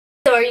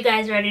So are you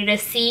guys ready to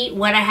see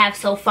what I have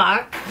so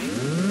far?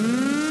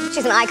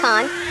 She's an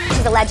icon,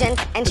 she's a legend,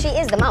 and she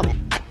is the moment.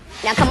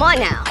 Now come on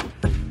now.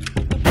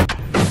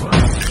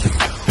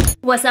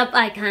 What's up,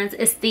 icons?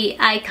 It's the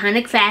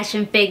iconic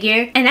fashion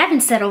figure, and I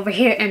haven't sat over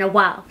here in a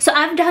while. So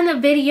I've done a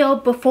video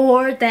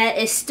before that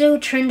is still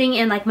trending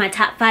in like my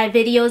top 5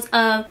 videos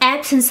of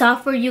apps and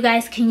software you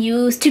guys can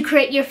use to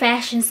create your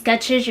fashion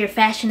sketches, your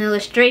fashion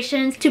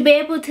illustrations, to be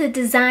able to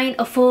design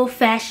a full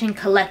fashion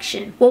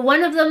collection. Well,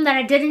 one of them that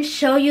I didn't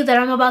show you that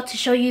I'm about to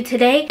show you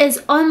today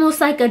is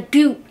almost like a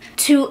dupe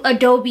to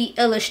Adobe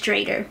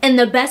Illustrator. And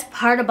the best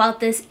part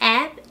about this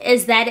app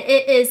is that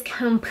it is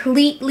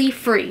completely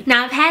free.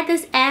 Now, I've had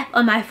this app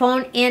on my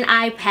phone and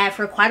iPad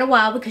for quite a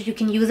while because you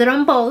can use it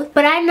on both,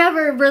 but I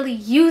never really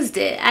used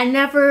it. I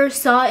never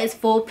saw its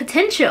full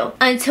potential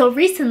until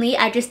recently.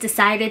 I just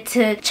decided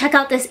to check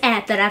out this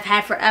app that I've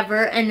had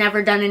forever and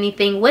never done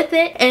anything with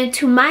it, and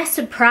to my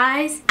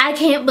surprise, I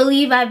can't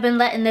believe I've been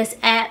letting this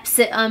app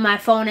sit on my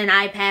phone and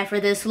iPad for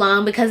this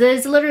long, because it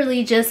is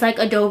literally just like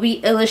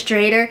Adobe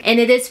Illustrator and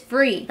it is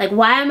free. Like,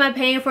 why am I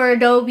paying for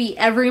Adobe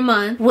every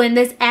month when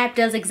this app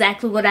does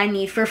exactly what I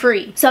need for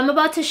free? So I'm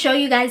about to show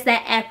you guys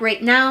that app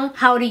right now,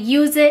 how to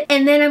use it,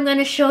 and then I'm going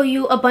to show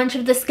you a bunch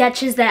of the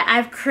sketches that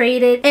I've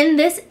created in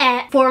this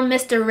app for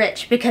Mr.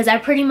 Riche, because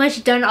I've pretty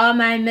much done all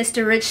my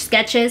Mr. Riche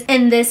sketches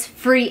in this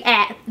free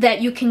app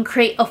that you can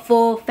create a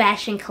full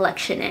fashion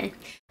collection in.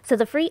 So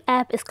the free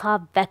app is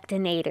called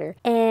Vectornator,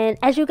 and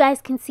as you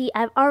guys can see,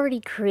 I've already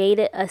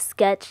created a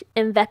sketch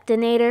in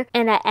Vectornator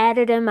and I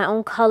added in my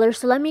own color.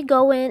 So let me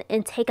go in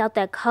and take out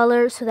that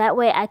color so that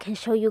way I can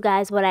show you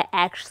guys what I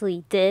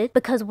actually did,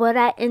 because what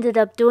I ended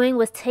up doing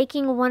was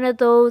taking one of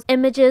those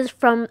images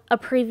from a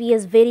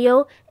previous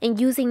video and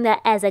using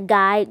that as a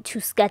guide to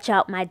sketch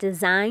out my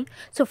design.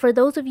 So for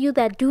those of you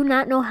that do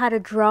not know how to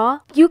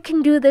draw, you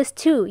can do this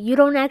too. You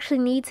don't actually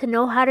need to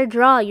know how to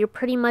draw. You're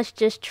pretty much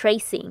just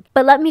tracing.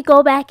 But let me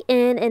go back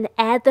in and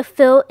add the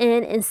fill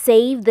in and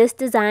save this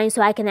design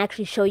so I can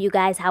actually show you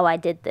guys how I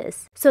did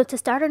this. So to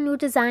start a new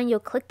design, you'll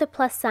click the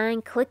plus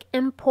sign, click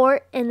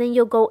import, and then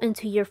you'll go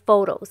into your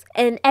photos.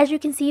 And as you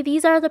can see,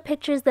 these are the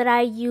pictures that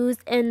I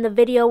used in the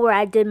video where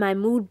I did my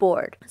mood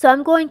board. So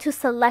I'm going to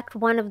select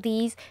one of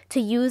these to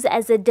use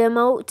as a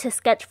demo to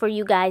sketch for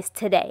you guys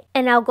today.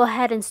 And I'll go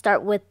ahead and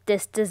start with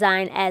this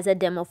design as a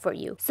demo for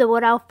you. So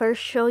what I'll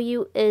first show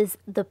you is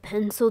the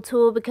pencil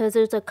tool, because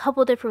there's a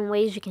couple different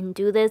ways you can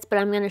do this, but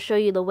I'm going to show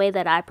you the way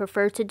that I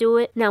prefer to do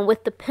it. Now,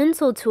 with the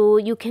pencil tool,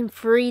 you can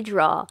free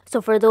draw.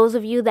 So for those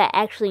of you that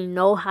actually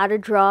know how to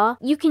draw,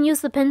 you can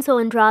use the pencil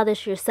and draw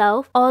this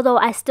yourself. Although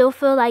I still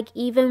feel like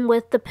even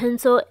with the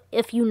pencil,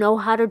 if you know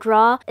how to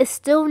draw, it's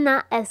still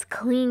not as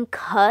clean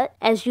cut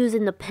as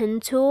using the pen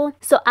tool.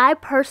 So I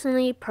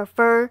personally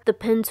prefer the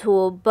pen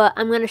tool, but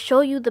I'm going to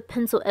show you the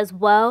pencil as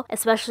well,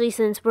 especially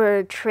since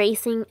we're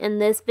tracing in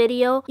this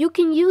video. You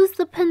can use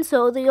the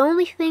pencil. The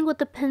only thing with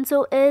the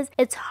pencil is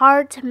it's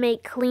hard to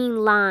make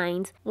clean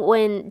lines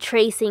when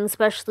tracing,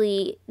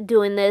 especially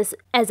doing this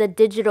as a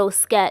digital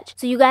sketch.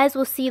 So you guys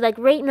will see, like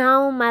right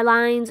now, my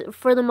lines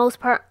for the most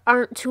part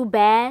aren't too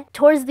bad.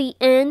 Towards the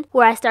end,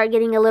 where I start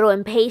getting a little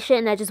impatient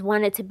and I just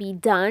want it to be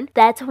done,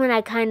 that's when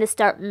I kind of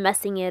start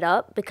messing it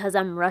up because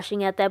I'm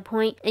rushing at that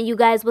point, and you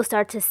guys will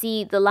start to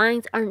see the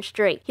lines aren't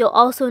straight. You'll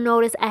also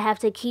notice I have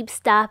to keep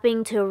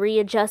stopping to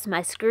readjust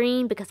my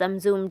screen because I'm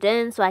zoomed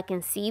in so I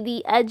can see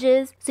the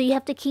edges. So you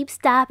have to keep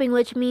stopping,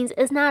 which means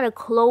it's not a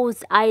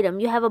closed item.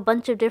 You have a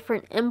bunch of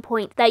different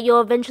endpoints that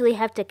you'll eventually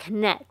have to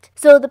connect.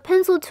 So the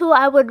pencil tool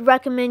I would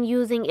recommend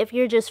using if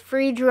you're just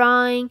free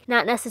drawing,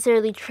 not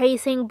necessarily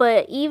tracing,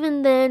 but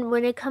even then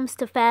when it comes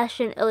to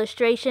fashion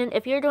illustration,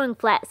 if you're doing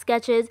flat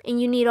sketches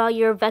and you need all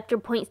your vector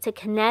points to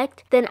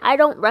connect, then I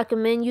don't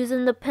recommend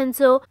using the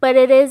pencil, but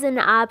it is an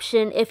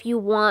option if you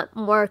want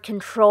more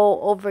control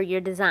over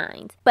your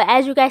designs. But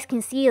as you guys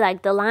can see,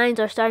 like the lines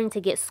are starting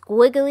to get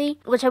squiggly,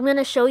 which I'm going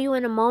to show you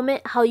in a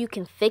moment how you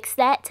can fix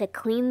that to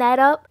clean that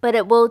up, but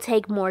it will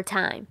take more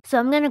time. So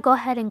I'm going to go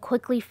ahead and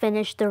quickly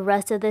finish the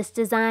rest of this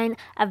design.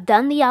 I've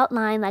done the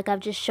outline like I've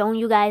just shown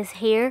you guys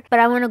here, but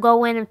I want to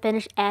go in and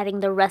finish adding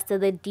the rest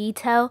of the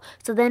detail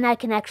so then I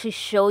can actually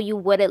show you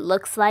what it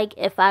looks like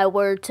if I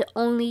were to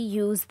only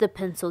use the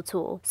pencil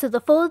tool. So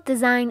the full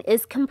design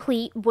is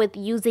complete with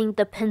using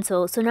the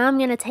pencil. So now I'm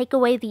going to take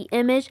away the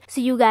image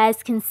so you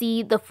guys can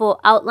see the full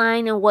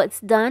outline and what's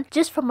done.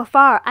 Just from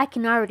afar, I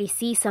can already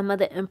see some of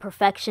the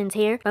imperfections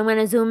here. I'm going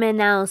to zoom in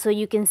now so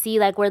you can see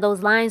like where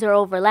those lines are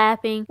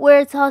overlapping,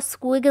 where it's all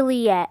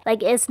squiggly at.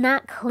 Like it's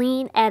not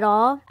clean at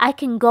all. I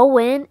can go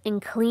in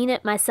and clean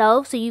it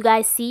myself so you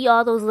guys see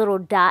all those little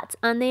dots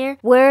on there.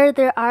 Where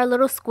there are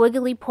little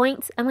squiggly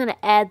points, I'm going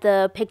to add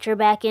the picture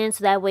back in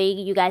so that way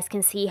you guys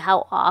can see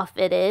how off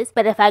it is.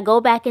 But if I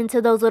go back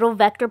into those little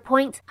vector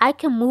points, I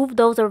can move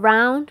those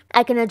around.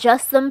 I can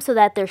adjust them so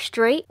that they're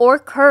straight or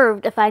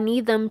curved if I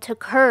need them to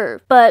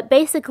curve. But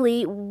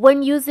basically,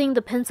 when using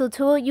the pencil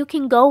tool, you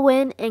can go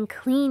in and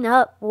clean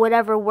up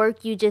whatever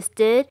work you just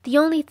did. The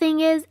only thing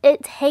is,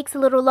 it takes a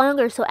little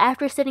longer. So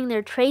after sitting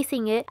there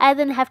tracing it, I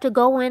then have to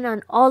go in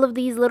on all of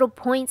these little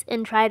points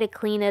and try to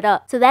clean it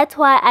up. So that's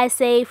why I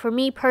say, for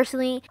me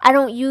personally, I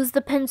don't use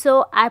the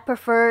pencil. I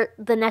prefer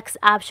the next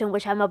option,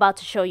 which I'm about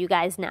to show you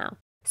guys now.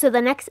 So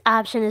the next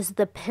option is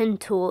the pen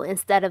tool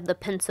instead of the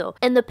pencil.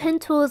 And the pen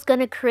tool is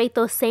going to create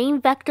those same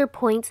vector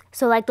points.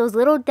 So like those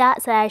little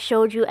dots that I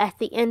showed you at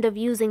the end of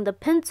using the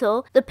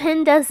pencil, the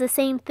pen does the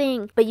same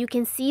thing, but you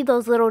can see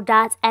those little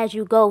dots as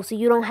you go. So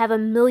you don't have a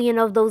million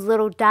of those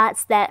little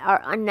dots that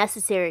are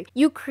unnecessary.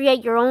 You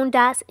create your own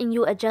dots and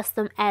you adjust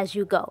them as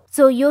you go.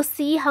 So you'll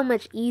see how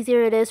much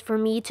easier it is for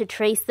me to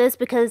trace this,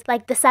 because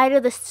like the side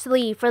of the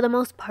sleeve for the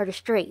most part is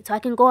straight. So I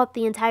can go up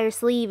the entire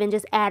sleeve and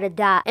just add a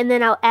dot, and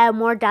then I'll add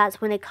more dots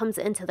when it comes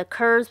into the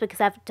curves, because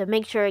I have to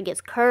make sure it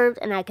gets curved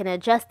and I can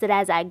adjust it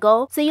as I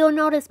go. So you'll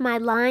notice my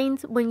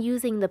lines when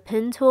using the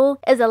pen tool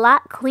is a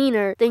lot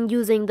cleaner than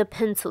using the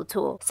pencil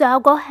tool. So I'll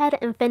go ahead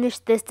and finish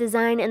this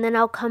design, and then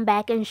I'll come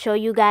back and show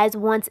you guys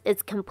once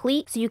it's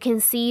complete so you can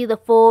see the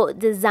full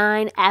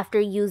design after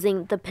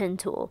using the pen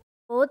tool.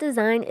 Full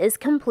design is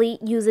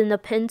complete using the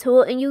pen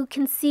tool, and you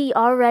can see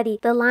already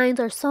the lines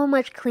are so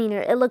much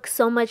cleaner. It looks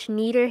so much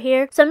neater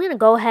here. So I'm going to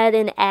go ahead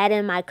and add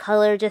in my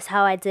color just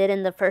how I did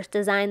in the first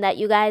design that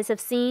you guys have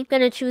seen. I'm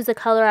going to choose the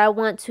color I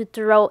want to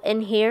throw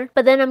in here,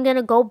 but then I'm going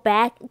to go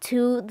back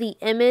to the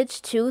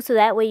image too, so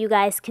that way you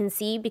guys can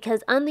see,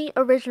 because on the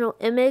original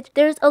image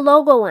there's a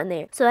logo on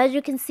there. So as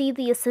you can see,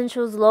 the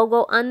Essentials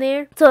logo on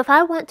there. So if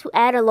I want to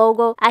add a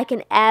logo, I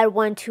can add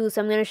one too. So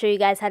I'm going to show you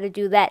guys how to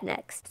do that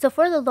next. So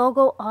for the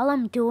logo, all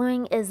I'm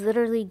doing is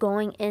literally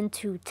going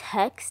into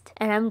text,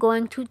 and I'm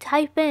going to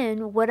type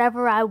in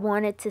whatever I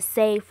wanted to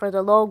say for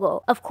the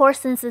logo. Of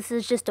course, since this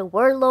is just a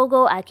word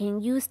logo, I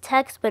can use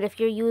text, but if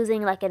you're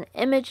using like an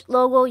image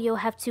logo, you'll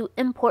have to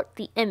import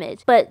the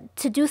image. But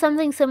to do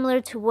something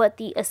similar to what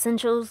the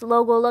Essentials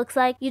logo looks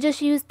like, you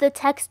just use the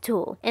text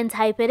tool and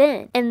type it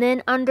in. And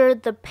then under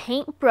the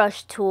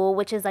paintbrush tool,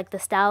 which is like the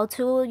style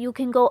tool, you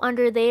can go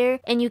under there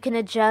and you can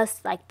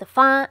adjust like the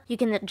font, you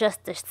can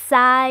adjust the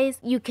size,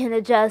 you can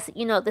adjust,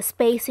 you know, the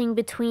spacing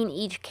between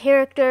each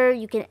character,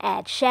 you can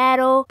add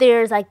shadow.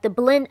 There's like the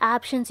blend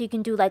options, you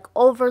can do like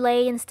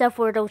overlay and stuff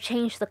where it'll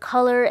change the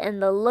color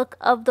and the look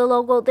of the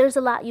logo. There's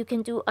a lot you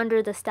can do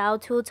under the style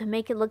tool to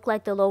make it look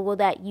like the logo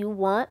that you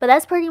want. But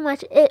that's pretty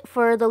much it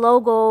for the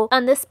logo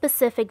on this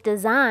specific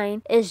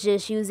design, is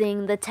just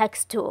using the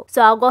text tool.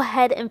 So I'll go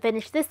ahead and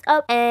finish this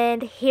up,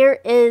 and here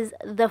is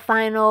the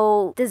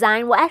final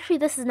design. Well, actually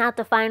this is not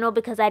the final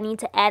because I need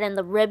to add in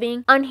the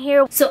ribbing on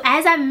here. So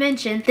as I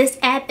mentioned, this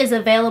app is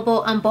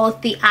available on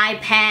both the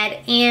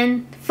iPad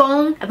and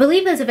phone. I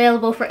believe it's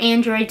available for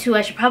Android too.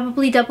 I should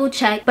probably double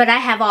check, but I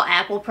have all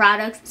Apple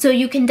products, so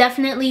you can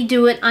definitely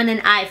do it on an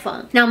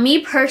iPhone. Now me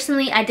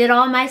personally, I did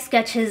all my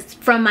sketches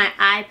from my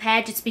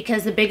iPad just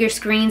because the bigger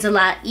screen's a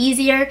lot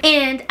easier,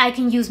 and I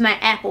can use my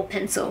Apple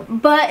Pencil.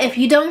 But if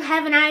you don't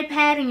have an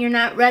iPad and you're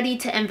not ready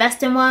to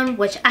invest in one,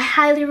 which I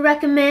highly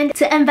recommend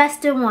to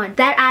invest in one,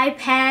 that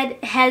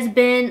iPad has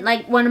been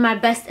like one of my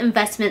best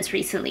investments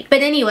recently.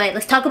 But anyway,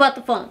 let's talk about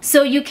the phone.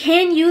 So you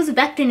can use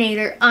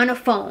Vectornator on a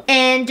phone,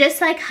 and just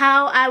like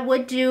how I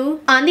would do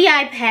on the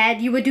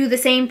iPad, you would do the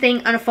same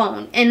thing on a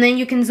phone, and then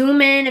you can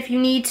zoom in if you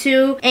need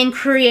to and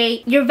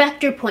create your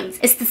vector points.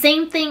 It's the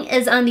same thing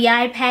as on the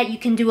iPad you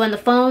can do on the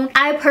phone.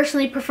 I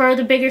personally prefer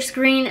the bigger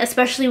screen,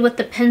 especially with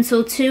the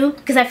pencil too,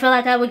 because I feel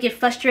like I would get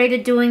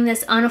frustrated doing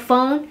this on a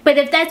phone. But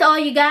if that's all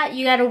you got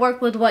to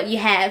work with what you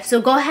have.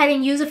 So go ahead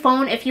and use a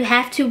phone if you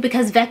have to,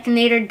 because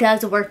Vectornator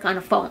does work on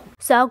a phone.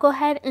 So I'll go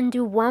ahead and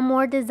do one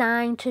more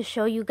design to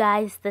show you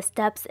guys the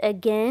steps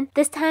again.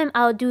 This time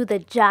I'll do the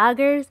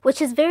joggers,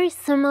 which is very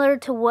similar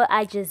to what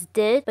I just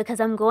did, because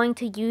I'm going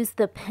to use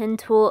the pen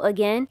tool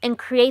again and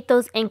create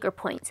those anchor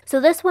points. So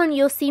this one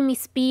you'll see me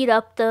speed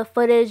up the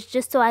footage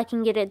just so I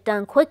can get it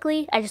done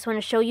quickly. I just want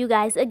to show you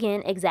guys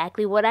again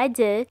exactly what I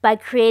did by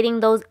creating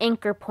those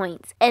anchor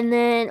points. And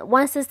then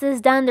once this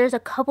is done, there's a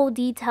couple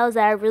details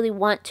that I really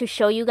want to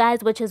show you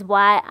guys, which is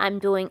why I'm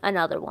doing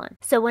another one.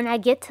 So when I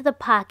get to the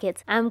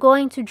pockets, I'm going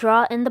to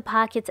draw in the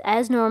pockets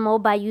as normal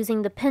by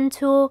using the pen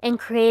tool and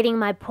creating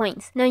my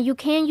points. Now you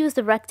can use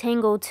the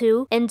rectangle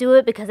too and do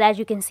it, because as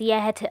you can see I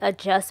had to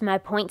adjust my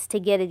points to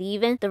get it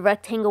even. The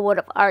rectangle would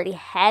have already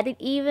had it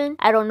even.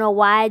 I don't know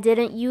why I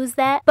didn't use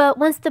that. But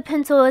once the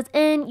pencil is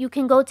in, you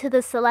can go to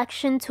the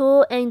selection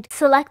tool and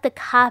select the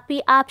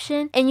copy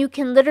option, and you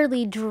can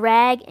literally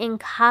drag and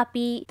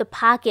copy the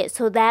pocket,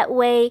 so that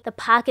way the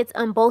pockets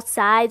on both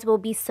sides will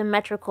be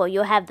symmetrical.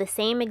 You'll have the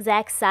same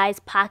exact size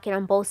pocket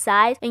on both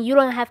sides, and you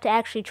don't have to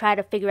actually try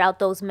to figure out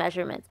those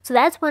measurements. So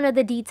that's one of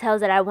the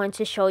details that I want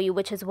to show you,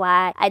 which is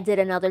why I did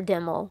another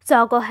demo. So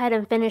I'll go ahead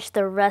and finish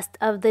the rest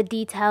of the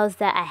details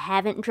that I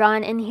haven't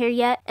drawn in here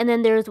yet. And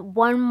then there's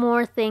one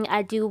more thing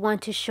I do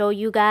want to show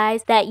you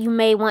guys that you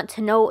may want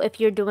to know if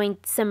you're doing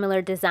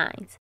similar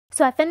designs.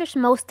 So I finished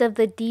most of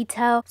the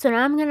detail. So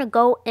now I'm going to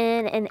go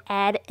in and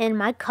add in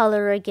my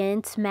color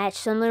again to match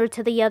similar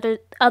to the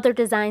other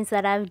designs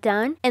that I've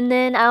done. And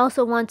then I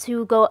also want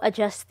to go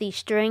adjust these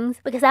strings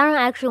because I don't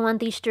actually want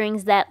these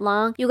strings that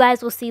long. You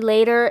guys will see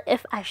later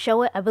if I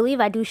show it. I believe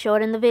I do show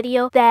it in the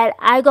video that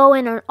I go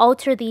in and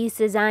alter these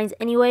designs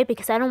anyway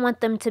because I don't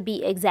want them to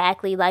be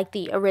exactly like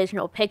the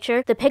original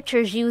picture. The picture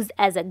is used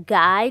as a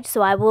guide,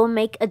 so I will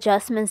make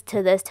adjustments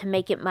to this to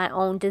make it my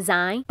own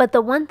design. But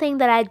the one thing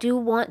that I do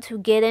want to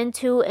get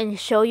into and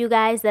show you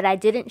guys that I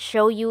didn't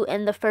show you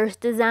in the first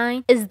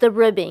design is the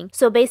ribbing.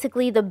 So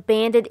basically the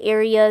banded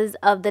areas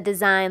of the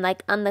design,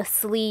 like on the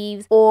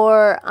sleeves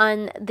or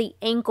on the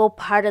ankle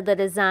part of the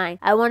design,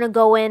 I want to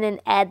go in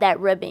and add that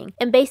ribbing.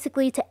 And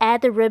basically to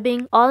add the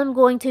ribbing, all I'm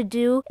going to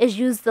do is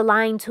use the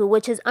line tool,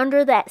 which is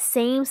under that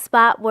same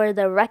spot where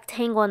the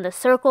rectangle and the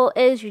circle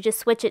is. You just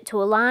switch it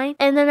to a line,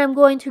 and then I'm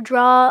going to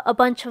draw a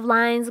bunch of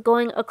lines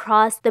going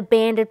across the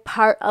banded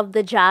part of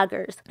the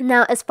joggers.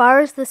 Now as far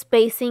as the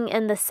spacing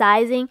and the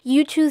sizing,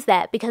 you choose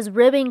that because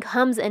ribbing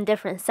comes in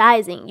different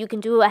sizing. You can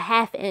do a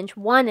 1/2 inch,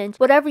 1 inch,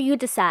 whatever you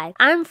decide.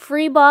 I'm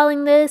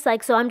freeballing this,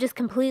 so I'm just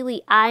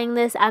completely eyeing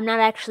this. I'm not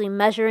actually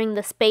measuring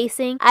the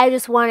spacing. I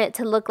just want it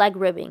to look like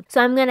ribbing.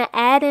 So I'm going to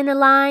add in a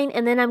line,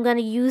 and then I'm going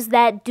to use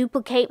that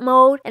duplicate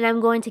mode, and I'm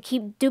going to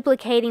keep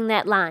duplicating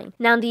that line.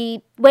 Now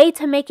the way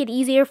to make it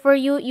easier for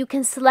you, you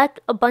can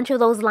select a bunch of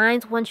those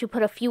lines once you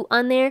put a few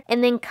on there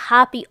and then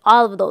copy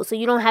all of those, so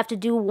you don't have to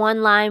do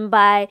one line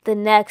by the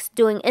next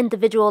doing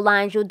individual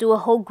lines. You'll do a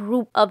whole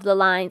group of the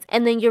lines,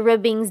 and then your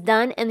ribbing's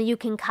done, and then you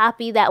can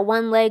copy that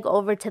one leg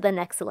over to the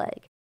next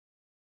leg.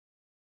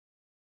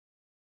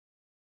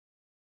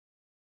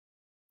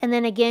 And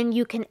then again,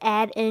 you can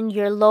add in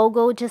your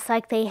logo just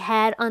like they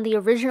had on the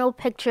original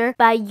picture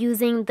by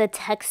using the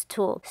text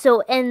tool.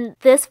 So in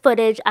this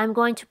footage, I'm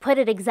going to put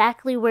it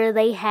exactly where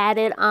they had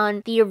it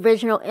on the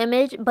original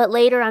image, but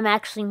later I'm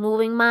actually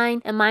moving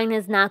mine, and mine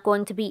is not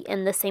going to be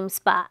in the same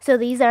spot. So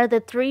these are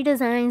the 3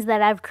 designs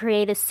that I've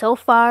created so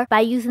far by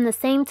using the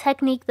same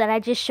technique that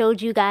I just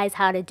showed you guys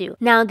how to do.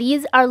 Now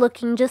these are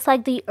looking just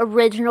like the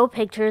original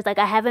pictures. Like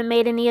I haven't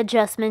made any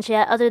adjustments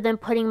yet other than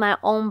putting my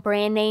own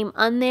brand name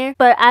on there,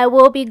 but I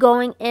will be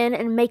going in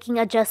and making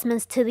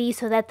adjustments to these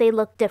so that they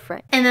look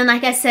different. And then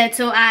like I said,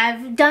 so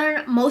I've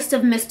done most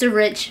of Mr.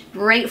 Riche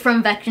right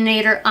from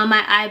Vectornator on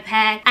my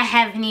iPad. I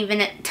haven't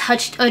even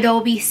touched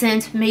Adobe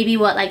since maybe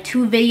like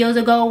 2 videos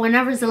ago.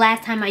 Whenever's the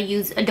last time I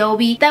used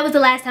Adobe, that was the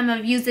last time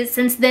I've used it.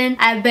 Since then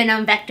I've been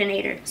on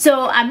Vectornator.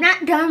 So I'm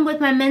not done with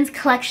my men's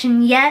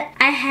collection yet.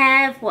 I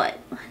have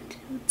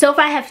so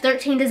far I have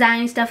 13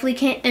 designs, definitely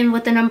can't end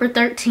with the number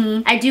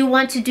 13. I do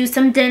want to do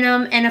some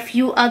denim and a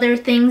few other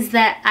things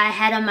that I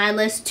had on my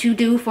list to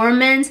do for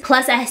men's.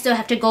 Plus I still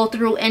have to go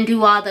through and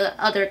do all the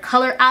other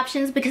color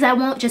options because I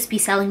won't just be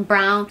selling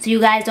brown. So you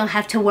guys don't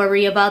have to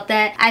worry about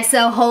that. I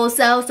sell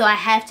wholesale, so I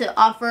have to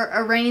offer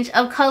a range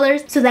of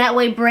colors so that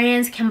way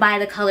brands can buy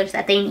the colors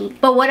that they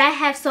need. But what I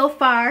have so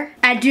far,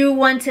 I do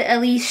want to at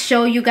least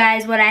show you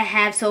guys what I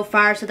have so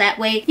far so that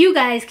way you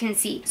guys can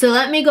see. So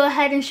let me go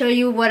ahead and show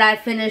you what I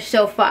finished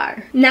so far.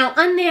 Now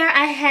on there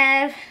I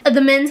have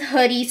the men's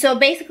hoodie. So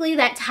basically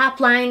that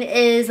top line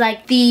is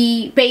like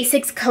the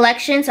basics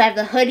collection. So I have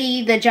the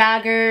hoodie, the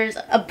joggers,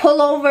 a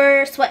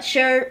pullover,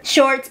 sweatshirt,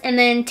 shorts, and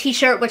then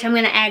t-shirt, which I'm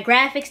going to add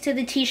graphics to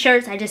the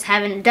t-shirts. I just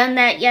haven't done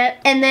that yet.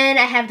 And then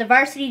I have the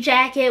varsity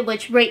jacket,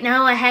 which right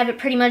now I have it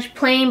pretty much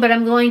plain, but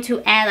I'm going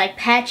to add like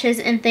patches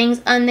and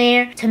things on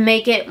there to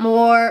make it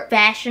more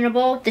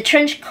fashionable. The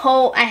trench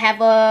coat, I have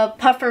a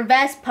puffer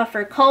vest,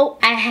 puffer coat.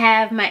 I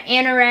have my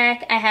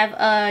anorak. I have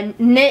a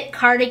knit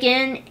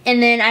cardigan,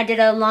 and then I did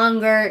a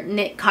longer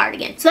knit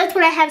cardigan. So that's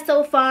what I have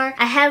so far.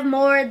 I have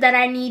more that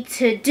I need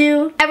to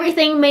do.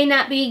 Everything may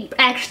not be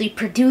actually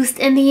produced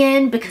in the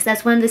end because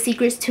that's one of the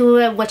secrets to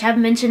it, which I've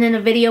mentioned in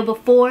a video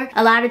before.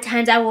 A lot of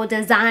times I will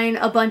design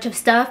a bunch of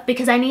stuff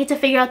because I need to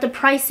figure out the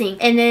pricing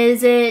and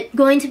is it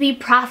going to be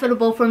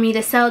profitable for me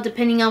to sell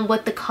depending on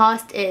what the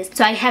cost is.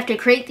 So I have to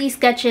create these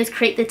sketches,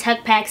 create the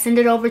tech pack, send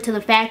it over to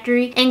the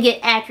factory, and get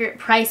accurate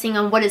pricing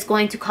on what it's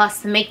going to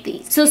cost to make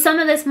these. So some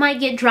of this might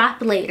get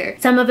dropped later.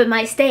 Some of it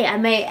might stay. I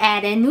may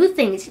add in new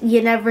things.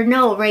 You never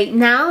know. Right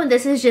now,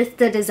 this is just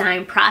the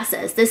design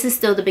process. This is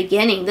still the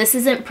beginning. This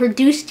isn't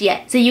produced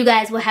yet. So you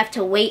guys will have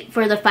to wait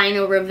for the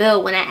final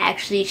reveal when I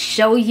actually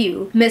show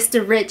you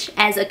Mr. Riche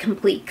as a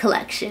complete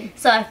collection.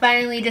 So I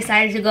finally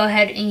decided to go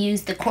ahead and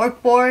use the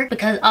corkboard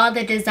because all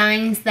the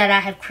designs that I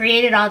have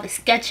created, all the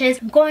sketches,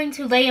 I'm going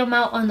to lay them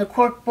out on the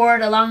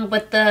corkboard along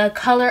with the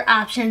color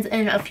options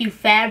and a few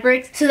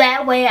fabrics. So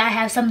that way I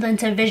have something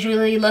to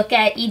visually look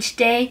at each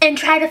day and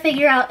try to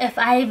figure out if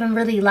I even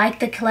really like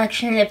the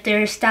collection, if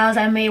there's styles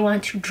I may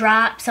want to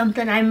drop,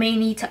 something I may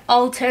need to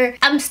alter.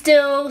 I'm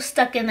still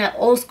stuck in that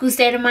old school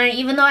state of mind.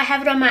 Even though I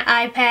have it on my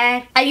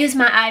iPad, I use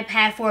my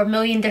iPad for a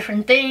million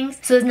different things,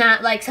 so it's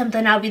not like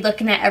something I'll be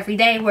looking at every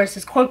day, whereas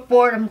this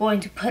corkboard I'm going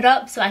to put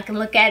up so I can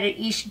look at it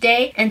each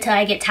day until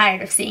I get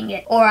tired of seeing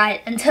it, or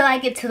until I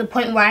get to the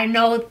point where I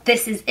know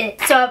this is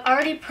it. So I've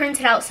already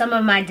printed out some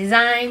of my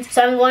designs,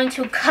 so I'm going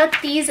to cut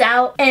these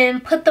out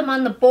and put them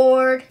on the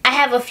board. I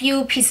have a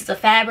few pieces of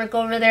fabric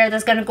over there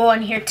that's going to go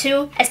on here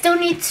too. I still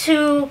need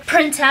to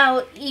print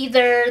out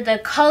either the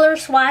color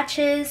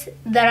swatches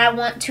that I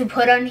want to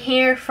put on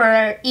here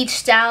for each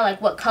style,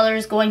 like what color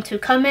is going to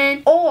come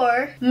in,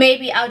 or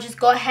maybe I'll just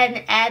go ahead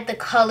and add the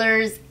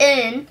colors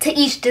in to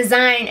each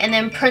design and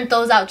then print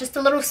those out just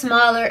a little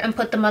smaller and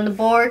put them on the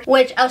board,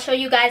 which I'll show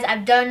you guys.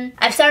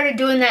 I've started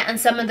doing that on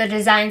some of the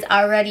designs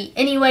already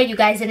anyway. You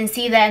guys didn't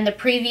see that in the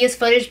previous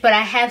footage, but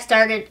I have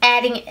started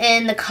adding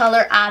in the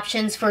color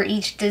options for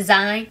each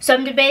design. So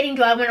I'm debating,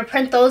 do I want to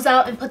print those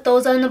out and put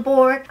those on the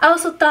board? I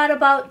also thought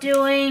about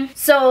doing,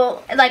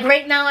 so like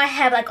right now I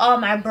have like all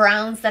my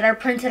browns that are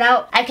printed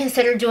out. I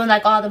consider doing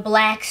like all the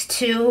blacks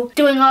too,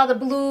 doing all the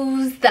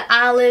blues, the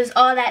olives,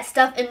 all that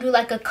stuff, and do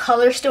like a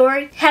color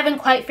story. Haven't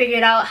quite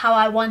figured out how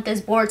I want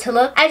this board to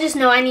look. I just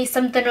know I need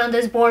something on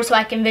this board so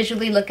I can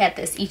visually look at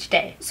this each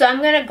day. So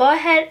I'm gonna go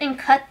ahead and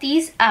cut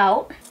these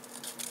out.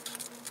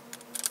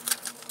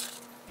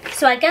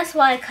 So I guess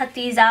while I cut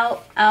these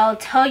out, I'll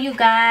tell you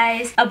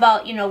guys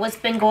about, you know, what's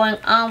been going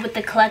on with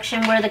the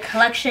collection, where the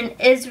collection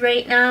is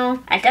right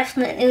now. I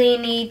definitely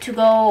need to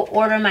go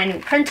order my new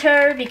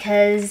printer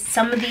because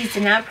some of these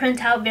did not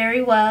print out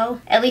very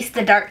well. At least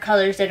the dark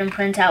colors didn't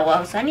print out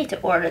well, so I need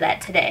to order that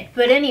today.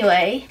 But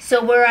anyway,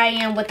 so where I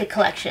am with the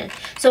collection.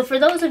 So for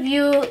those of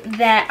you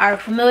that are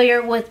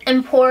familiar with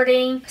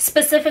importing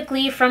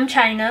specifically from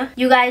China,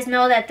 you guys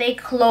know that they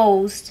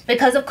closed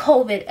because of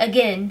COVID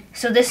again.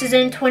 So this is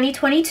in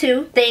 2022.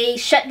 They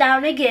shut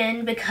down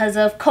again because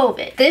of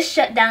COVID. This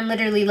shutdown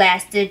literally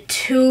lasted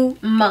 2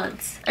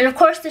 months. And of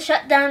course the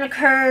shutdown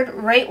occurred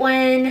right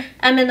when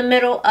I'm in the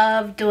middle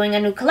of doing a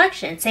new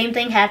collection. Same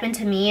thing happened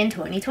to me in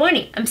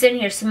 2020. I'm sitting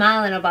here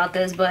smiling about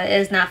this, but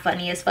it's not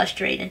funny, it's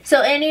frustrating. So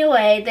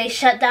anyway, they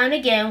shut down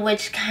again,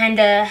 which kind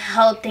of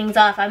held things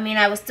off. I mean,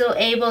 I was still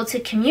able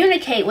to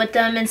communicate with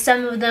them, and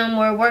some of them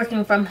were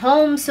working from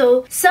home,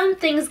 so some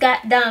things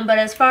got done, but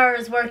as far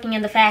as working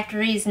in the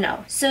factories,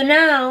 no. So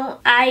now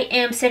I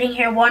am sitting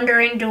here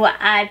wondering, do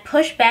I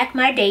push back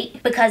my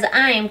date, because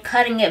I am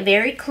cutting it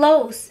very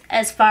close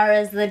as far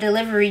as the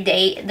delivery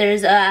date.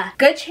 There's a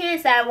good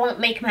chance that I won't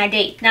make my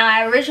date. Now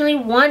I originally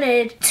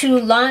wanted to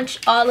launch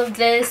all of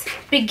this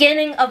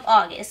beginning of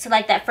August, so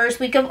like that first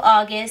week of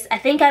August. I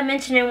think I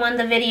mentioned in one of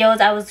the videos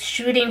I was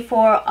shooting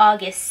for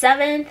August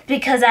 7th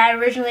because I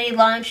originally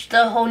launched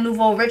the whole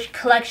Nouveau Riche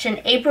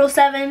collection April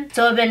 7th,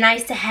 so it'd been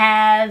nice to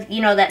have,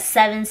 you know, that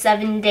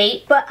 7/7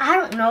 date, but I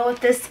don't know if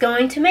this is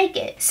going to make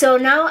it. So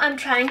now I'm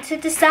trying to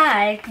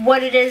decide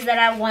what it is that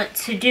I want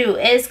to do.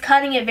 Is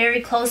cutting it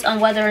very close on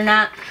whether or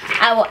not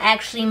I will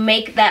actually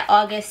make that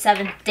August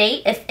 7th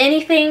date. If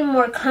anything,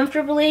 more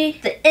comfortably,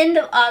 the end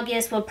of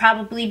August will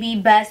probably be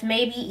best,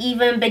 maybe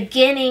even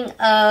beginning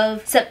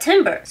of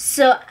September.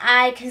 So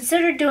I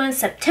considered doing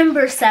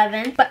September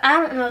 7th, but I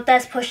don't know if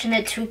that's pushing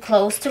it too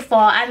close to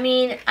fall. I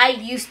mean, I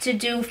used to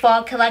do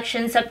fall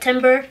collection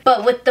September,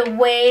 but with the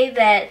way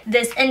that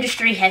this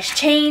industry has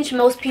changed,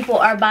 most people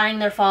are buying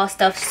their fall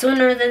stuff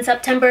sooner than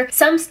September.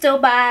 Some still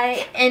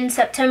buy in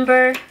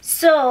September.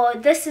 So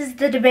this is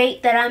the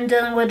debate that I'm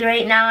dealing with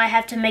right now. I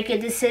have to make a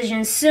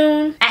decision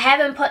soon. I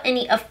haven't put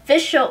any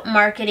official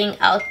marketing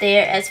out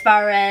there as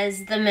far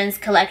as the men's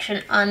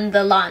collection on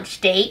the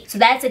launch date, so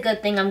that's a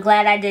good thing. I'm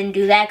glad I didn't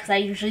do that because I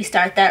usually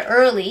start that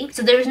early.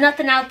 So there's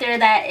nothing out there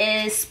that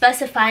is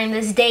specifying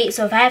this date,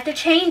 so if I have to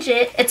change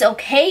it, it's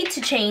okay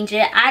to change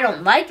it. I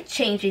don't like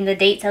changing the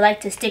dates. I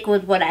like to stick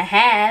with what I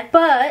have,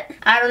 but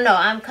I don't know.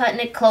 I'm cutting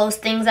it close.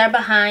 Things are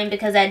behind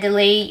because I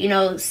delayed, you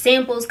know,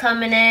 samples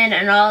coming in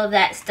and all of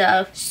that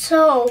stuff.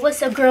 So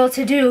what's a girl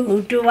to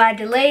do? Do I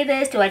delay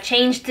this? Do I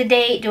change the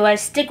date? Do I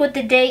stick with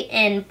the date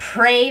and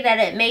pray that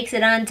it makes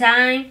it on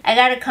time? I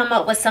gotta come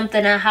up with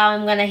something on how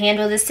I'm gonna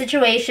handle this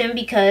situation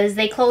because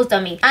they closed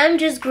on me. I'm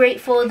just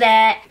grateful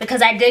that,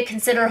 because I did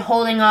consider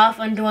holding off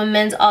on doing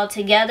men's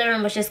altogether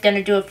and was just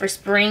gonna do it for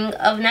spring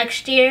of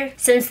next year.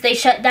 Since they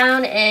shut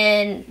down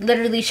and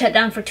literally shut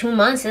down for 2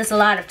 months, there's a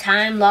lot of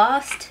time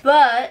lost.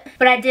 But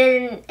I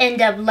didn't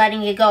end up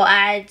letting it go.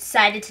 I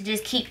decided to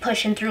just keep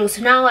pushing through.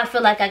 So now I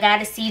feel like I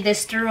gotta see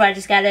this through. I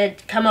just gotta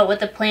come up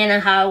with a plan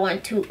on how I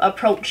want to to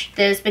approach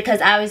this,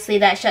 because obviously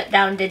that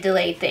shutdown did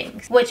delay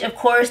things, which of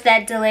course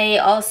that delay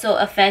also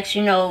affects,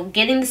 you know,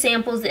 getting the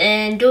samples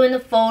in, doing the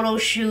photo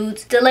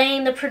shoots,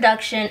 delaying the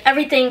production.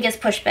 Everything gets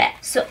pushed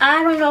back. So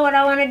I don't know what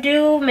I want to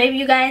do. Maybe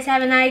you guys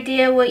have an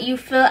idea what you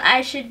feel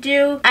I should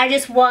do. I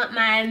just want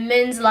my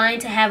men's line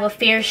to have a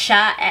fair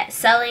shot at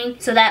selling,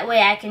 so that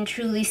way I can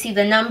truly see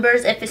the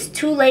numbers. If it's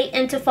too late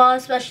into fall,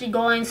 especially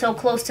going so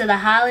close to the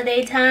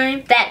holiday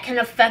time, that can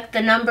affect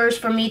the numbers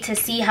for me to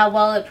see how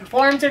well it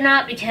performs or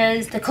not,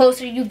 because the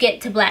closer you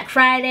get to Black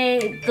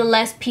Friday, the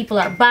less people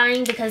are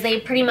buying, because they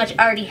pretty much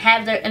already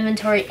have their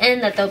inventory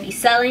in that they'll be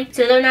selling.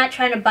 So they're not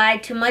trying to buy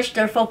too much,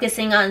 they're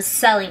focusing on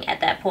selling at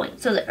that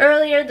point. So the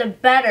earlier the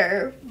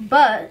better,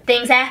 but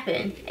things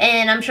happen.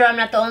 And I'm sure I'm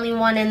not the only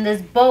one in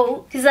this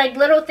boat, because like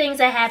little things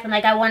that happen,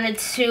 like I wanted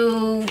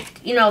to,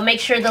 you know, make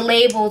sure the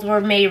labels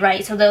were made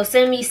right. So they'll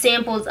send me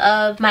samples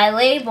of my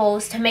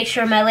labels to make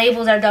sure my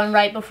labels are done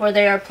right before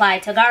they're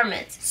applied to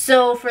garments.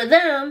 So for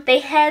them, they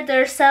had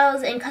their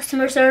sales and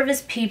customer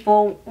service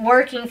people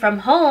working from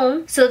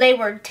home, so they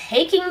were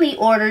taking the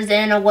orders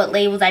in of what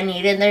labels I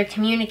needed. They're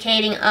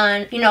communicating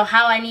on, you know,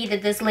 how I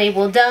needed this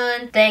label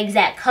done, the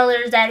exact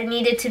colors that it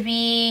needed to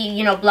be,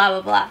 you know, blah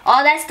blah blah.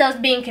 All that stuff's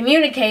being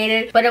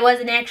communicated, but it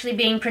wasn't actually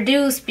being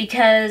produced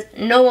because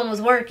no one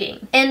was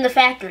working in the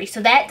factory.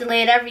 So that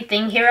delayed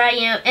everything. Here I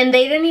am, and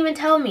they didn't even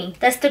tell me.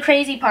 That's the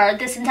crazy part.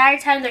 This entire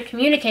time they're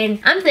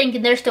communicating, I'm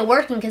thinking they're still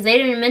working, because they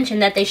didn't mention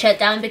that they shut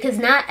down, because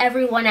not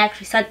everyone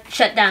actually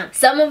shut down.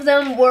 Some of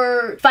them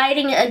were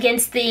fighting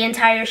against the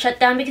entire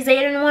shutdown because they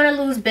didn't want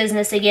to lose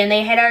business again.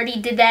 They had already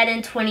did that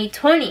in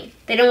 2020.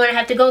 They didn't want to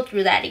have to go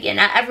through that again.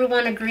 Not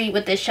everyone agreed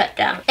with this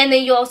shutdown. And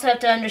then you also have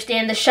to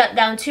understand the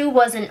shutdown too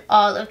wasn't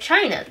all of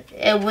China.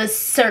 It was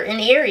certain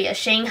areas.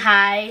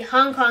 Shanghai,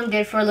 Hong Kong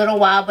did for a little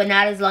while, but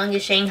not as long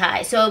as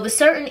Shanghai. So it was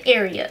certain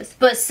areas.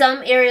 But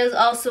some areas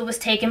also was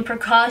taking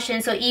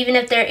precautions. So even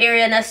if their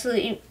area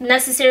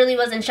necessarily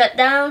wasn't shut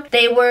down,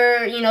 they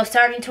were, you know,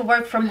 starting to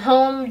work from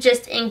home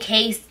just in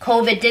case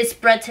COVID did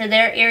spread to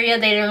their area.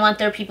 They didn't want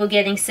their people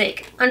getting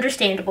sick.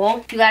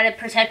 Understandable. You gotta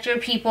protect your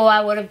people.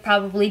 I would have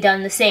probably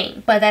done the same.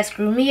 But that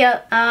screwed me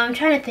up. I'm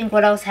trying to think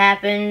what else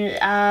happened.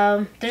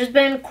 There's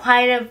been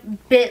quite a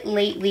bit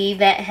lately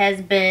that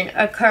has been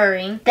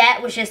occurring. That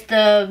was just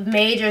the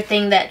major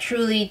thing that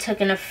truly took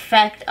an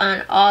effect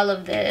on all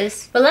of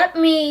this. But let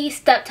me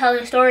stop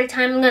telling story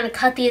time. I'm gonna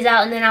cut these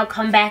out and then I'll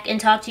come back and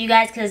talk to you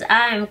guys, because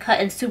I am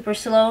cutting super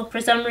slow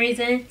for some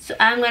reason. So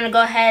I'm gonna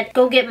go ahead,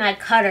 go get my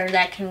cutter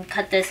that can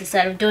cut this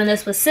instead of doing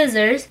this with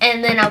scissors,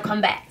 and then I'll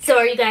come back. So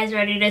are you guys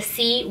ready to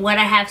see what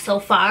I have so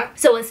far?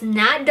 So it's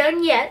not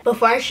done yet.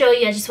 Before I show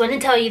you, I just want to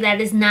tell you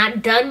that it's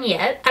not done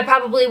yet. I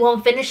probably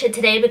won't finish it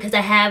today because I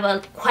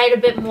have quite a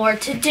bit more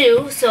to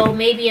do, so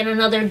maybe in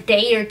another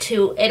day or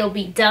two it'll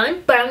be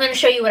done. But I'm going to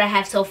show you what I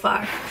have so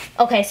far.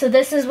 Okay, so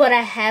this is what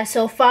I have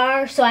so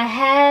far. So I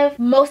have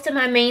most of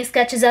my main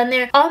sketches on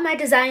there. All my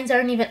designs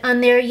aren't even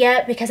on there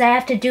yet because I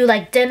have to do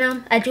like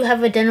denim. I do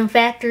have a denim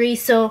factory,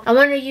 so I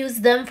want to use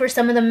them for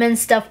some of the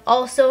men's stuff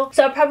also.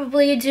 So I'll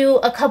probably do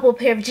a couple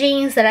pair of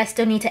jeans that I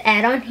still need to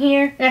add on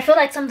here. And I feel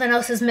like something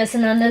else is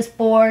missing on this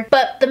board.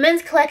 But the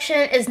men's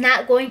collection is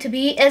not going to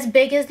be as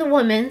big as the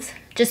women's,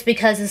 just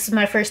because this is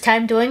my first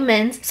time doing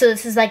men's. So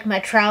this is like my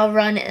trial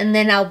run, and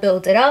then I'll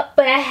build it up.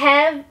 But I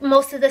have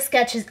most of the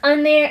sketches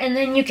on there, and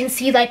then you can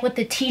see like with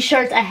the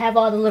t-shirts, I have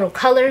all the little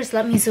colors.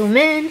 Let me zoom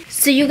in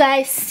so you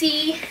guys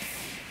see.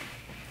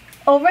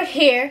 Over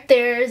here,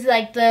 there's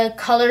like the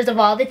colors of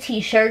all the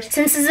t-shirts.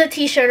 Since it's a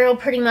t-shirt, it'll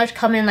pretty much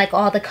come in like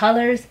all the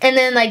colors. And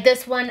then like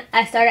this one,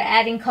 I started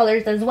adding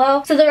colors as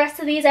well. So the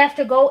rest of these, I have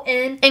to go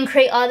in and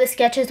create all the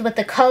sketches with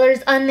the colors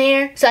on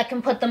there so I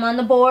can put them on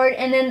the board.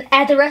 And then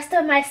add the rest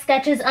of my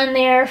sketches on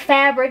there,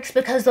 fabrics,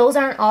 because those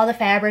aren't all the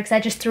fabrics. I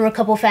just threw a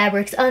couple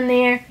fabrics on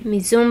there. Let me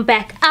zoom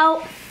back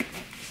out,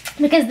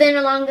 because then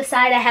along the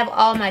side I have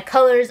all my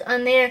colors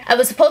on there. I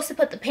was supposed to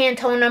put the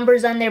Pantone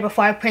numbers on there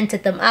before I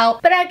printed them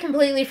out, but I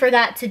completely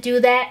forgot to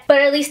do that.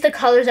 But at least the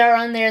colors are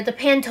on there. The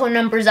Pantone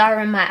numbers are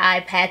in my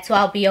iPad, so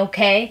I'll be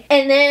okay.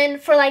 And then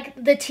for like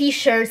the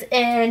t-shirts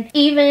and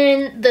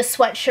even the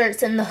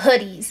sweatshirts and the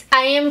hoodies,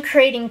 I am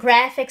creating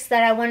graphics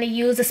that I want to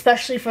use,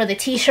 especially for the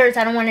t-shirts.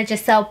 I don't want to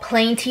just sell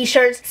plain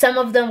t-shirts. Some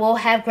of them will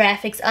have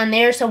graphics on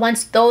there, so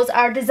once those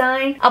are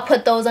designed, I'll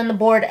put those on the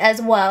board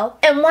as well.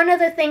 And one of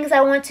the things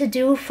I want to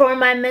do for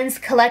my men's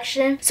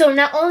collection, so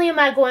not only am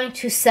I going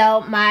to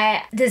sell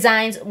my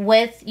designs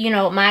with, you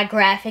know, my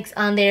graphics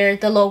on there,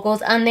 the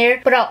logos on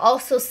there, but I'll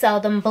also sell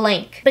them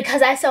blank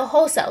because I sell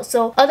wholesale.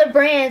 So other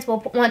brands will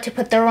want to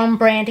put their own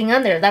branding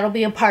on there. That'll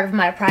be a part of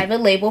my private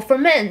label for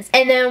men's.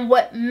 And then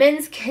what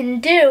men's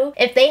can do,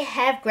 if they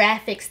have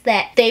graphics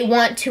that they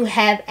want to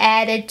have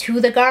added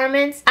to the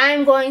garments,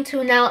 I'm going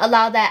to now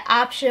allow that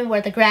option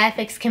where the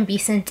graphics can be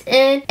sent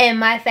in, and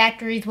my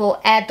factories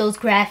will add those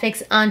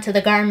graphics onto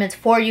the garments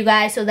for you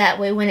guys, so that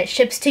way when it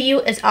ships to you,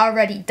 it's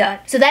already done.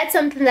 So that's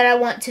something that I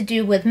want to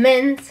do with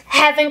men's.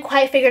 Haven't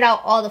quite figured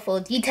out all the full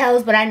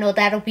details, but I know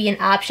that'll be an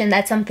option.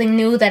 That's something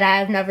new that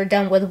I've never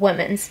done with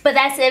women's. But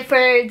that's it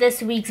for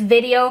this week's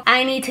video.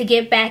 I need to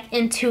get back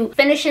into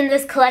finishing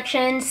this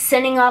collection,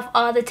 sending off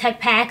all the tech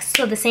packs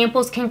so the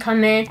samples can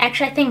come in.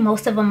 Actually, I think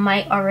most of them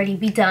might already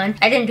be done.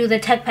 I didn't do the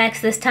tech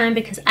packs this time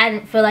because I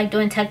didn't feel like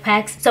doing tech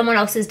packs. Someone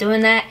else is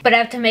doing that. But I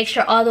have to make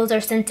sure all those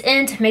are sent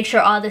in to make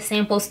sure all the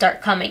samples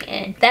start coming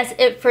in. That's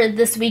it for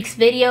this week's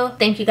video.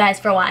 Thank you guys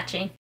for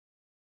watching.